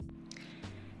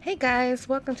Hey guys,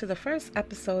 welcome to the first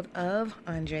episode of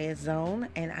Andrea's Zone,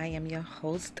 and I am your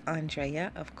host,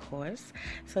 Andrea, of course.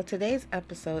 So today's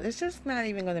episode is just not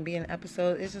even going to be an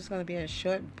episode, it's just going to be a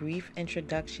short, brief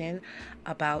introduction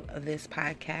about this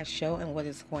podcast show and what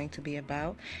it's going to be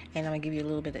about. And I'm going to give you a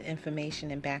little bit of information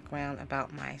and background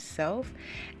about myself,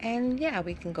 and yeah,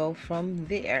 we can go from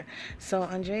there. So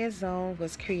Andrea's Zone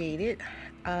was created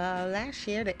last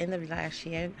year, the end of last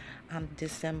year,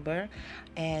 December,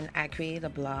 and I created a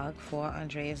blog for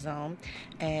Andrea's Zone.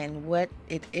 And what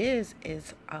it is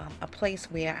a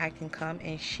place where I can come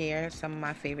and share some of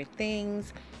my favorite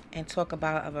things and talk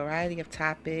about a variety of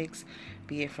topics,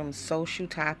 be it from social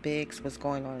topics, what's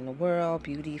going on in the world,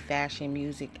 beauty, fashion,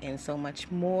 music, and so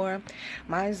much more.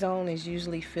 My zone is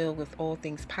usually filled with all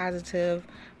things positive,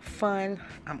 fun.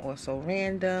 I'm also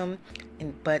random,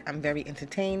 but I'm very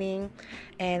entertaining,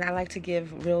 and I like to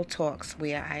give real talks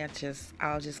where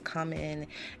I'll just come in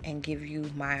and give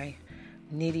you my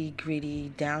nitty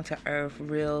gritty, down to earth,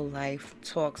 real life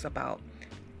talks about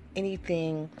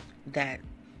anything that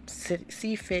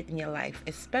see fit in your life,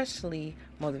 especially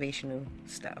motivational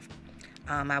stuff.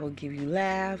 I will give you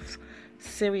laughs,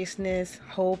 seriousness,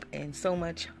 hope, and so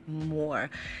much more.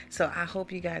 So I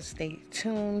hope you guys stay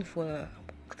tuned for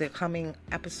the coming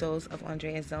episodes of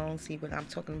Andrea's Zone. See what I'm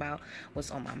talking about,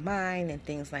 what's on my mind, and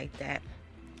things like that.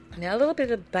 Now, a little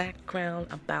bit of background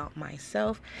about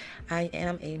myself. I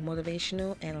am a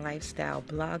motivational and lifestyle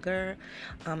blogger,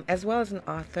 as well as an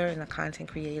author and a content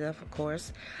creator, of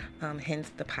course. Hence,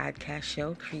 the podcast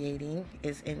show. Creating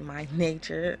is in my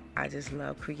nature. I just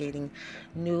love creating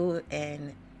new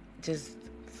and just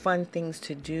fun things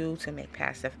to do to make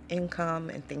passive income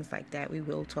and things like that. We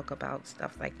will talk about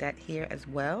stuff like that here as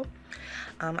well.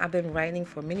 I've been writing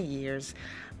for many years,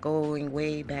 going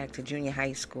way back to junior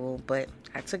high school, but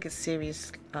I took it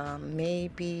serious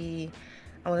maybe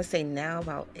I want to say now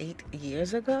about 8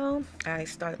 years ago. I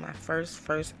started my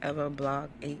first ever blog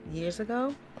 8 years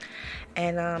ago,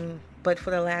 and but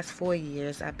for the last 4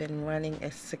 years, I've been running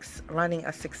a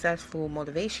successful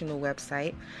motivational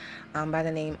website by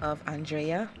the name of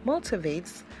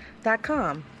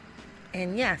AndreaMotivates.com.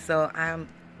 And yeah, so I've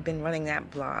been running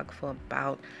that blog for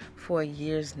about 4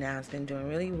 years now. It's been doing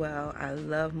really well. I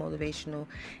love motivational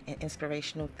and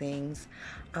inspirational things,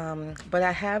 but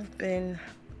I have been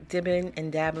dipping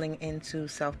and dabbling into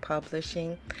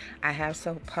self-publishing. I have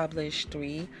self-published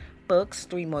three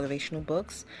motivational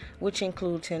books, which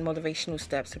include 10 motivational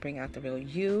steps to bring out the real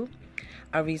you,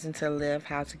 a reason to live,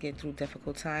 how to get through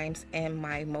difficult times, and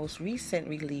my most recent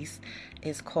release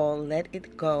is called Let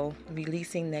It Go,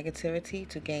 releasing negativity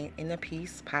to gain inner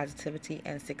peace, positivity,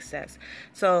 and success.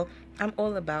 So I'm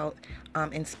all about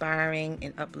inspiring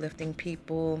and uplifting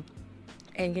people,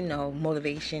 and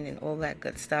motivation and all that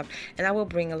good stuff, and I will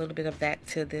bring a little bit of that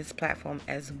to this platform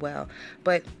as well.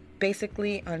 But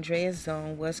basically, Andrea's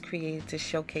Zone was created to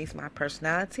showcase my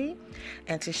personality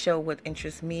and to show what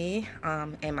interests me,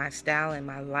 and my style and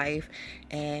my life,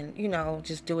 and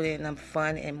just do it in a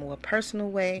fun and more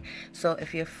personal way. So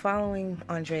if you're following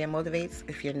Andrea Motivates,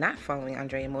 if you're not following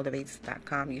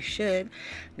AndreaMotivates.com, you should,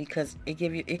 because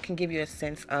it can give you a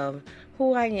sense of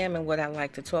who I am and what I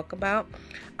like to talk about.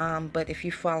 But if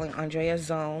you're following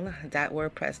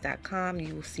AndreaZone.wordpress.com,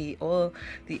 you will see all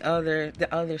the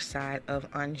other side of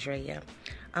Andrea.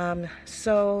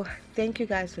 So thank you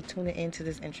guys for tuning into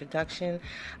this introduction.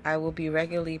 I will be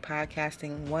regularly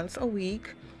podcasting once a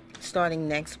week starting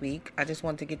next week. I just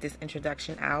want to get this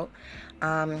introduction out.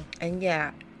 And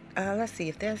yeah, let's see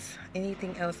if there's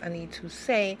anything else I need to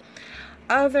say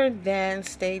other than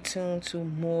stay tuned to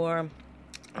more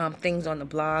things on the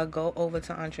blog. Go over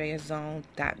to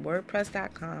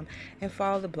AndreaZone.wordpress.com and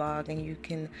follow the blog, and you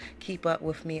can keep up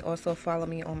with me. Also follow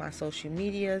me on my social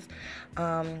medias,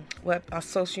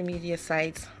 social media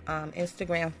sites,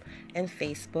 Instagram and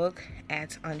Facebook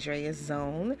at Andrea's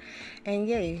Zone. And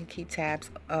yeah, you can keep tabs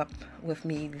up with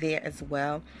me there as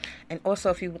well. And also,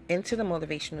 if you're into the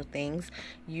motivational things,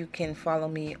 you can follow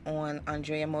me on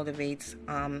Andrea Motivates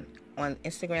on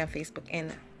Instagram, Facebook,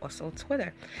 and also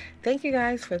Twitter. Thank you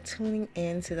guys for tuning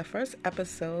in to the first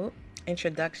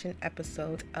introduction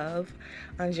episode of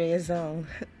Andrea's Zone.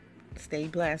 Stay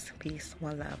blessed. Peace.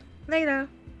 One love. Later.